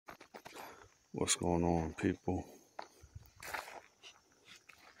What's going on, people?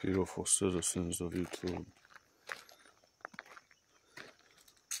 Beautiful citizens of YouTube.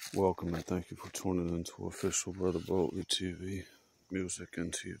 Welcome and thank you for tuning into Official Brother Boldly TV, music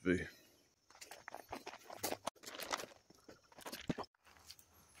and TV.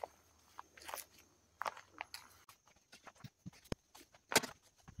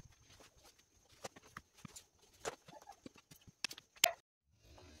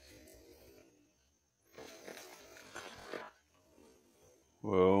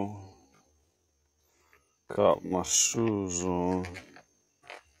 Well, got my shoes on.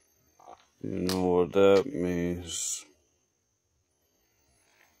 You know what that means.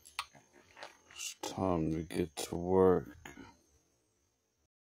 It's time to get to work.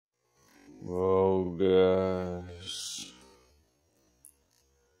 Well, guys,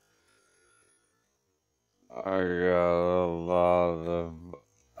 I got a lot of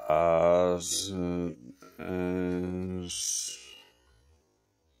eyes and ends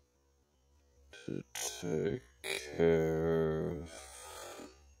to take care of.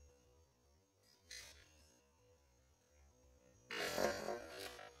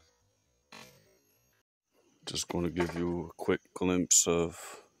 Just going to give you a quick glimpse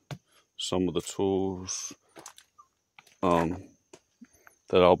of some of the tools that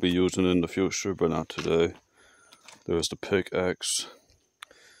I'll be using in the future, but not today. There's the pickaxe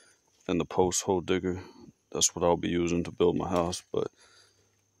and the post hole digger. That's what I'll be using to build my house, but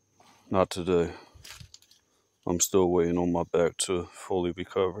not today. I'm still waiting on my back to fully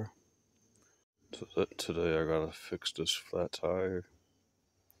recover. Today I gotta fix this flat tire.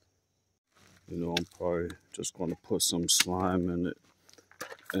 You know, I'm probably just gonna put some slime in it,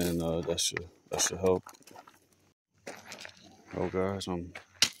 and that should help. Oh, guys, I'm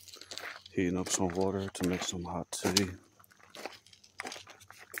heating up some water to make some hot tea,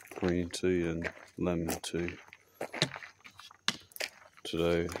 green tea and lemon tea.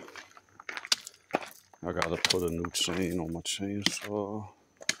 Today I gotta put a new chain on my chainsaw.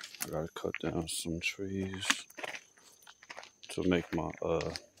 I gotta cut down some trees to make my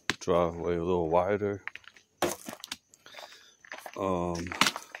driveway a little wider.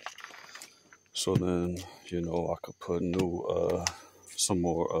 So then, you know, I could put some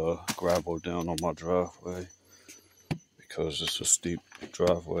more gravel down on my driveway because it's a steep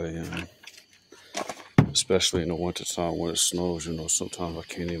driveway, and especially in the wintertime when it snows, you know, sometimes I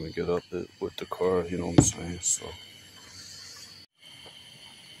can't even get up it with the car, you know what I'm saying?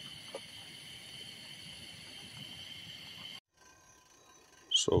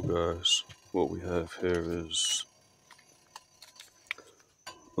 So guys, what we have here is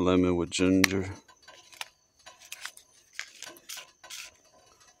lemon with ginger,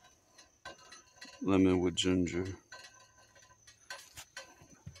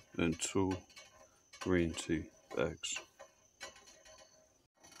 and 2 green tea bags.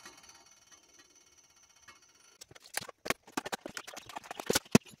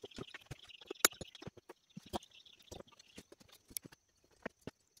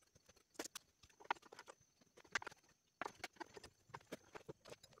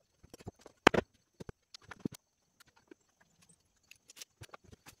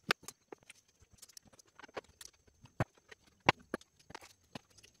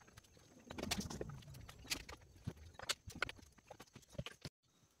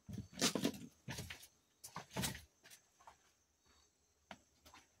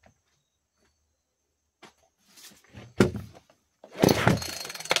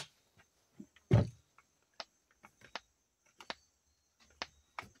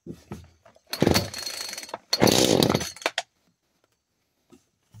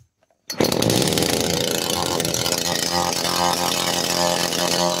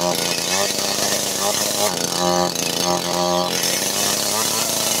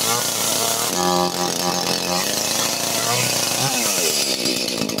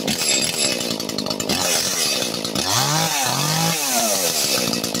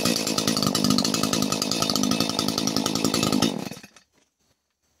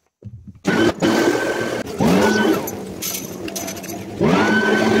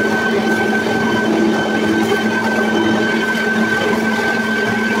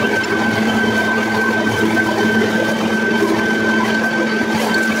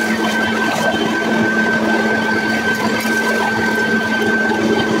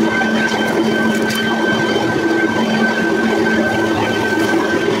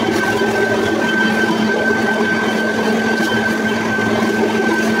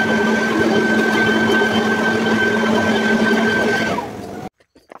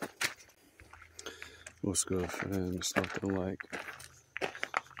 What's good, fam? It's nothing like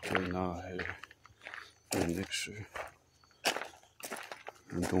getting out here and mixture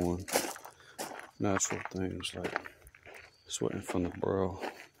and doing natural things like sweating from the brow.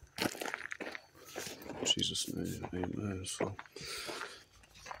 In Jesus' name, amen.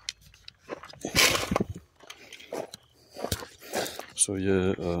 So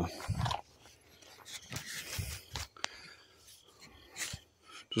yeah,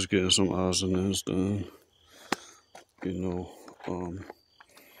 just getting some odds and ends done, you know,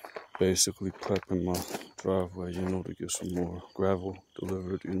 basically prepping my driveway, you know, to get some more gravel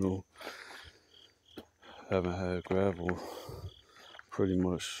delivered, you know. Haven't had gravel pretty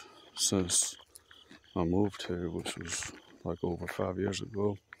much since I moved here, which was like over 5 years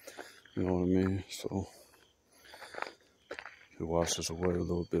ago, you know what I mean? So it washes away a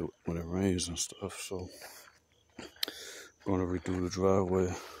little bit when it rains and stuff, so I'm gonna redo the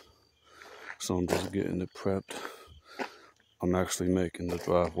driveway. So I'm just getting it prepped. I'm actually making the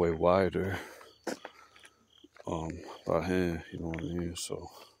driveway wider by hand, you know what I mean? So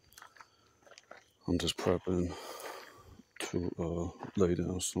I'm just prepping to lay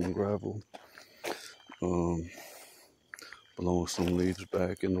down some gravel, blowing some leaves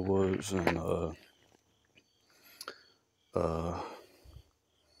back in the woods, and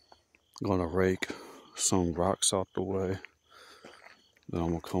gonna rake some rocks out the way. Then I'm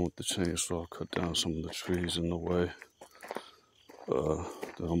gonna come with the chainsaw, cut down some of the trees in the way. Then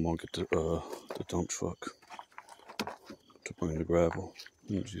I'm gonna get the dump truck to bring the gravel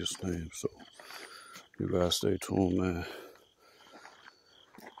in Jesus' name. So you guys stay tuned, man.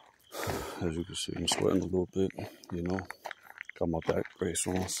 As you can see, I'm sweating a little bit, you know. Got my back brace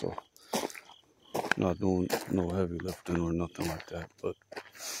on, so not doing no heavy lifting or nothing like that, but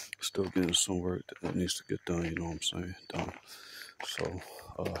still getting some work that needs to get done, you know what I'm saying? Done. So,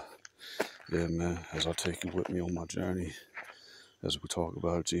 yeah, man, as I take you with me on my journey, as we talk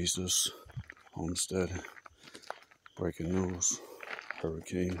about Jesus, homestead, breaking news,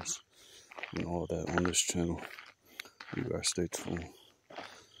 hurricanes, and all that on this channel, you guys stay tuned.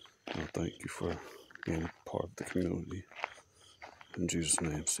 And thank you for being a part of the community. In Jesus'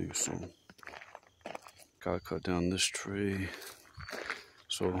 name, see you soon. Gotta cut down this tree.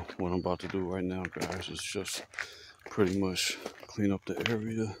 So what I'm about to do right now, guys, is just pretty much clean up the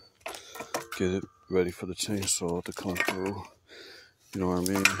area, get it ready for the chainsaw to come through. You know what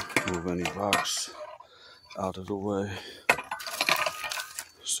I mean? Move any rocks out of the way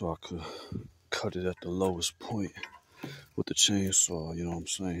so I could cut it at the lowest point with the chainsaw, you know what I'm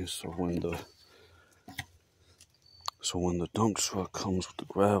saying? So when the dump truck comes with the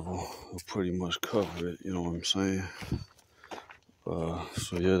gravel, it'll pretty much cover it, you know what I'm saying?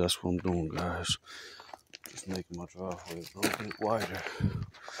 So yeah, that's what I'm doing, guys. Just making my driveway a little bit wider,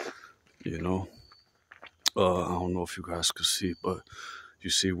 you know? I don't know if you guys can see, but you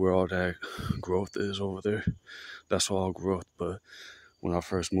see where all that growth is over there? That's all growth, but when I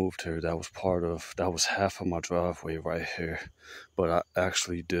first moved here, that was half of my driveway right here. But I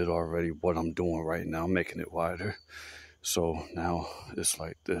actually did already what I'm doing right now, making it wider. So now it's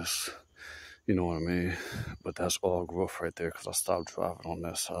like this, you know what I mean? But that's all growth right there because I stopped driving on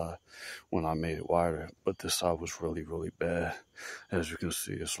that side when I made it wider. But this side was really, really bad. As you can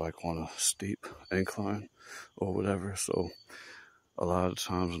see, it's like on a steep incline or whatever. So a lot of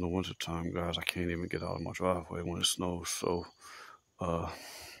times in the wintertime, guys, I can't even get out of my driveway when it snows. So, but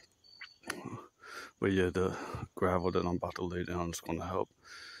yeah, the gravel that I'm about to lay down is going to help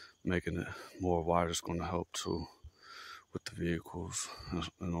making it more wide. It's going to help too with the vehicles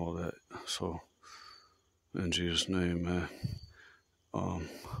and all that. So, in Jesus' name, man, I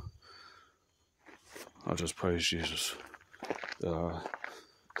just praise Jesus that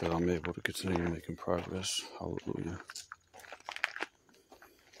I'm able to continue making progress. Hallelujah.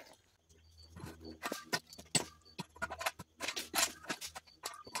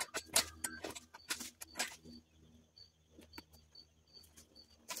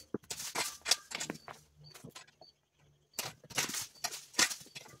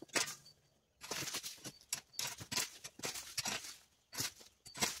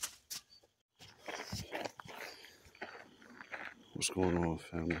 What's going on,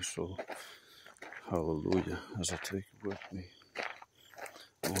 family? So, hallelujah, as I take you with me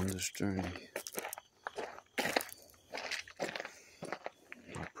on this journey.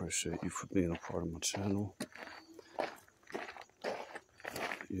 I appreciate you for being a part of my channel.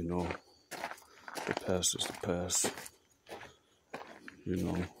 You know, the past is the past. You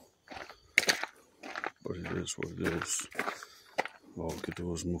know, but it is what it is. All we can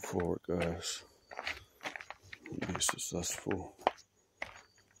do is move forward, guys, and be successful.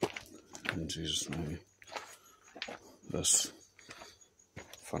 In Jesus' name. Let's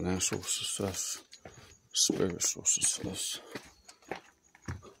financial success, spiritual success,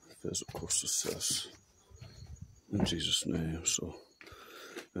 physical success. In Jesus' name. So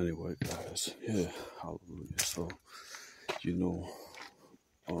anyway, guys, yeah, hallelujah. So,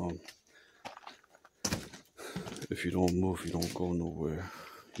 if you don't move, you don't go nowhere.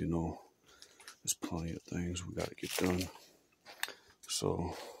 There's plenty of things we gotta get done.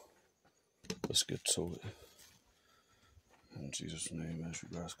 So let's get to it. In Jesus' name, as you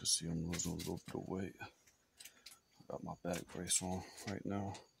guys can see, I'm losing a little bit of weight. I got my back brace on right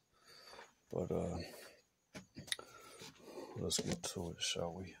now. But let's get to it,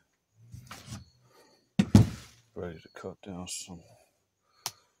 shall we? Ready to cut down some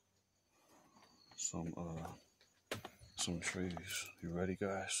trees. You ready,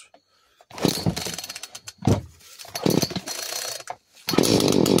 guys?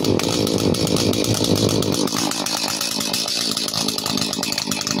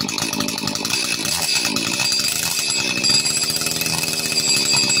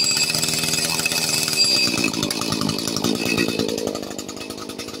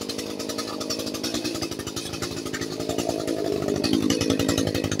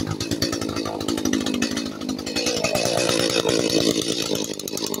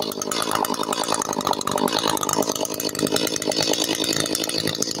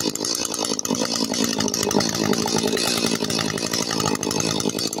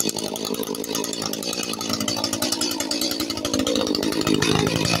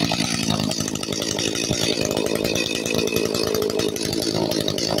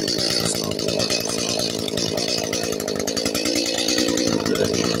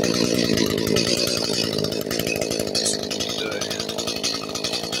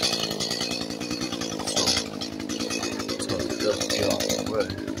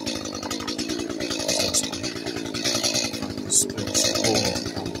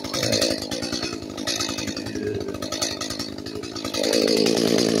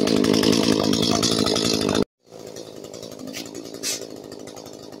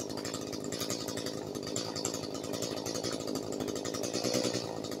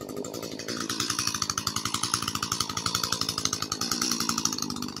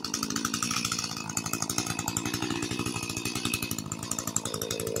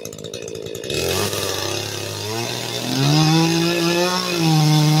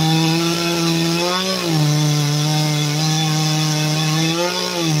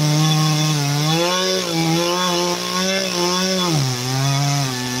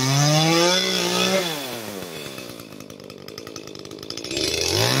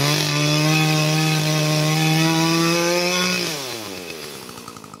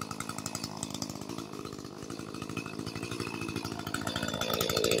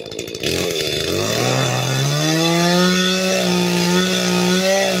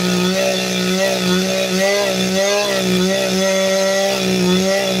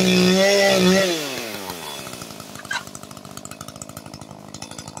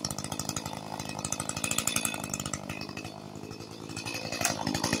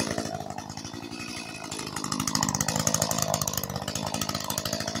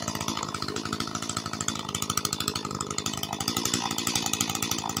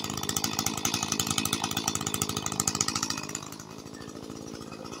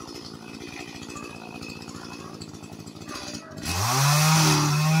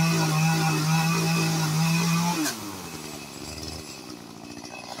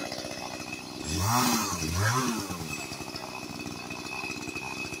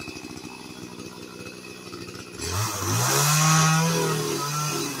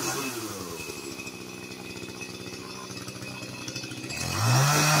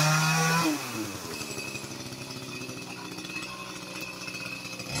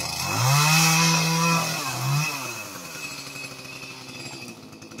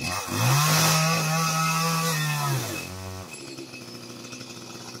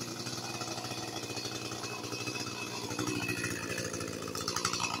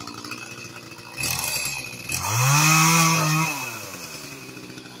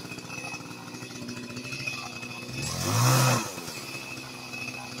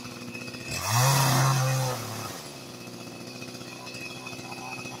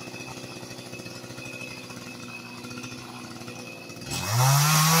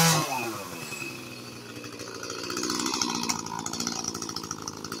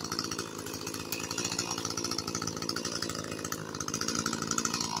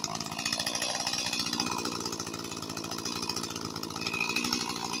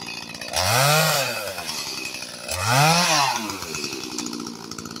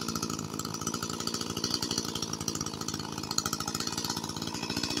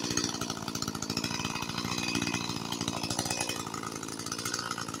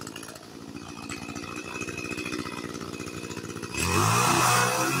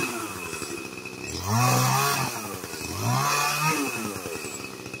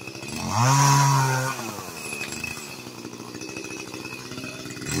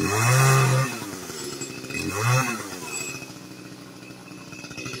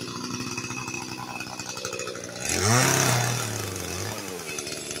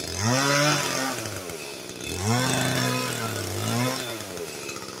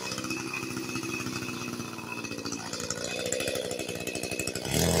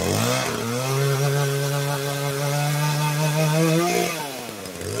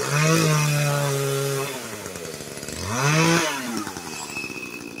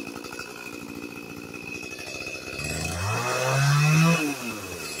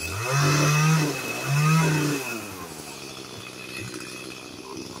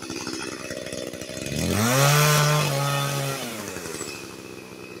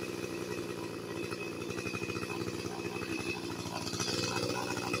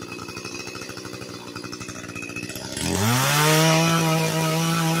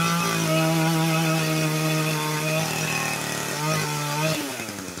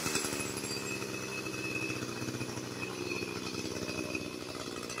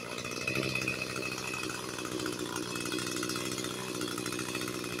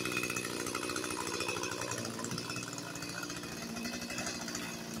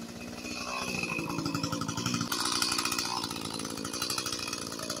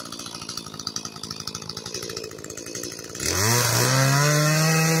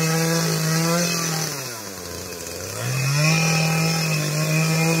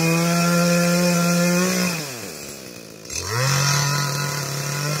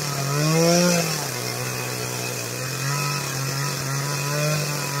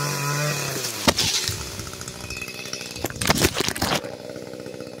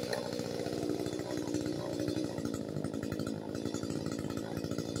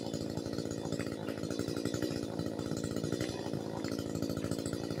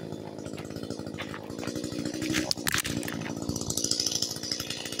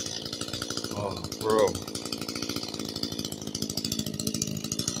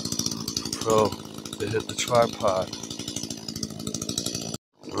 Bro, they hit the tripod.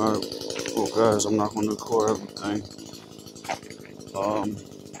 Alright, well guys, I'm not going to record everything. I'm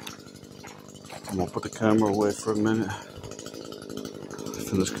going to put the camera away for a minute.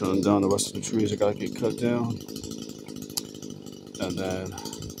 Finish cutting down the rest of the trees that got to get cut down. And then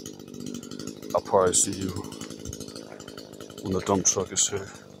I'll probably see you when the dump truck is here.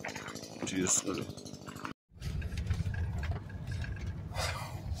 In Jesus' name.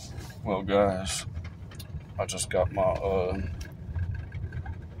 Well guys, I just got my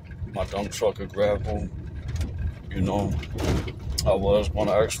my dump truck of gravel. You know, I was going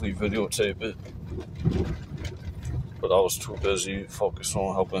to actually videotape it, but I was too busy focused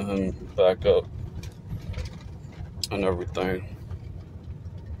on helping him back up and everything,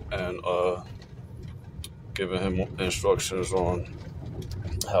 and giving him instructions on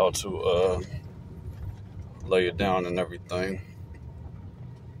how to lay it down and everything.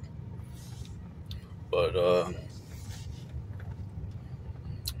 But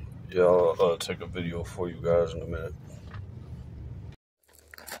yeah, I'll take a video for you guys in a minute.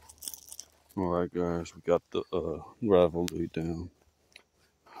 Alright guys, we got the gravel laid down.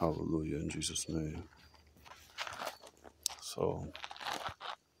 Hallelujah, in Jesus' name. So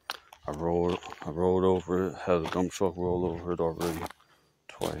I rolled over it, had the dump truck roll over it already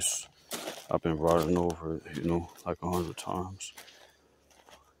twice. I've been riding over it, you know, like 100 times.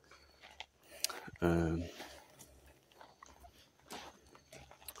 And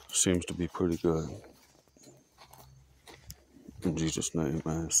seems to be pretty good. In Jesus' name,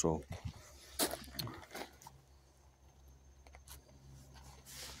 man. So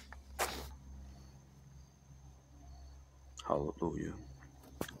hallelujah.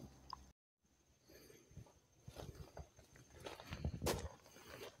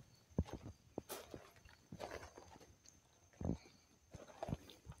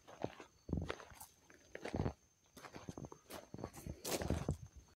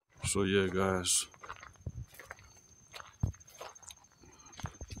 So yeah, guys,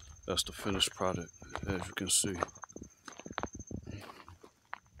 that's the finished product, as you can see.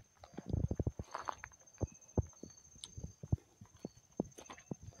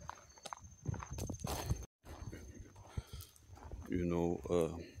 You know,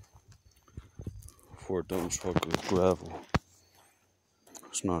 for a dump truck of gravel,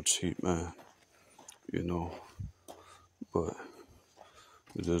 it's not cheap, man. You know, but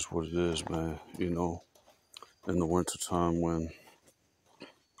it is what it is, man. You know, in the winter time when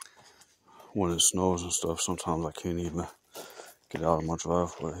it snows and stuff, sometimes I can't even get out of my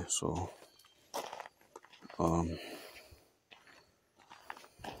driveway. So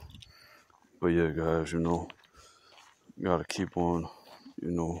But yeah, guys, you know, gotta keep on, you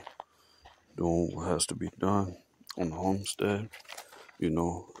know, doing what has to be done on the homestead. You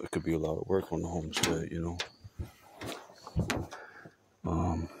know, it could be a lot of work on the homestead, you know.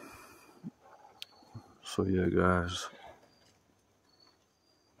 So yeah, guys.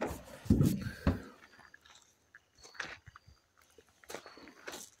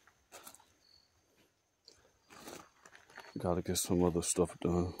 Gotta get some other stuff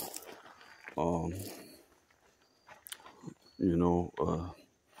done. You know,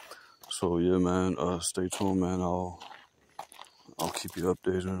 so yeah, man, stay tuned, man. I'll keep you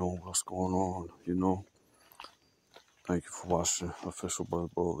updated on what's going on, you know. Thank you for watching Official Brother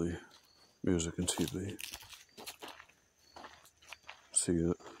Bowley Music and TV. See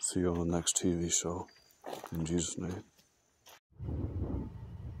you on the next TV show. In Jesus' name.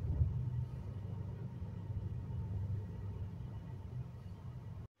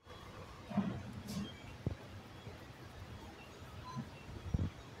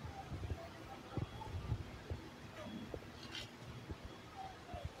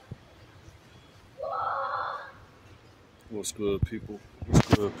 What's good, people?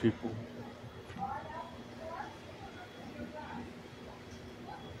 What's good, people?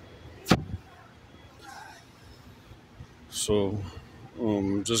 So,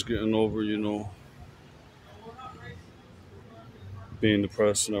 just getting over, you know, being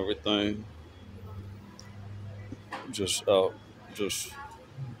depressed and everything. Just out, just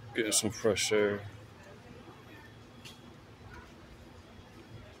getting some fresh air,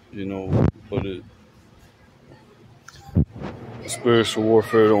 you know. But spiritual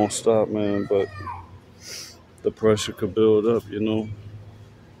warfare don't stop, man. But the pressure could build up, you know.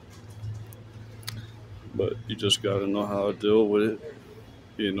 But you just gotta know how to deal with it,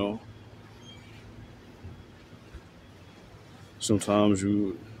 you know. Sometimes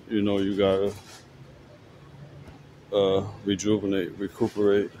you know, you gotta rejuvenate,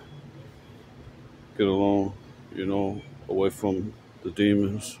 recuperate, get alone, you know, away from the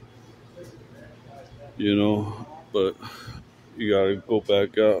demons, you know. But you gotta go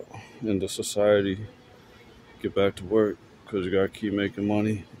back out into society, get back to work, because you gotta keep making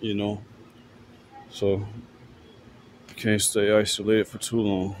money, you know. So you can't stay isolated for too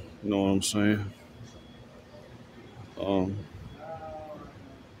long, you know what I'm saying?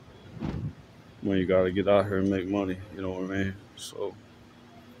 When you gotta get out here and make money, you know what I mean? So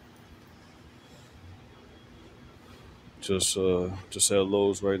just at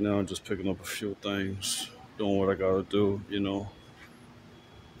Lowe's right now, just picking up a few things, doing what I gotta do, you know.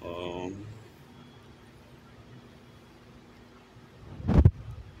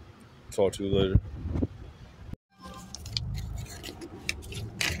 Talk to you later.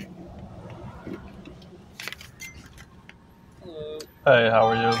 Hey, how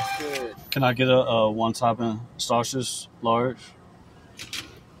are you? Good. Can I get a one topping sausages, large?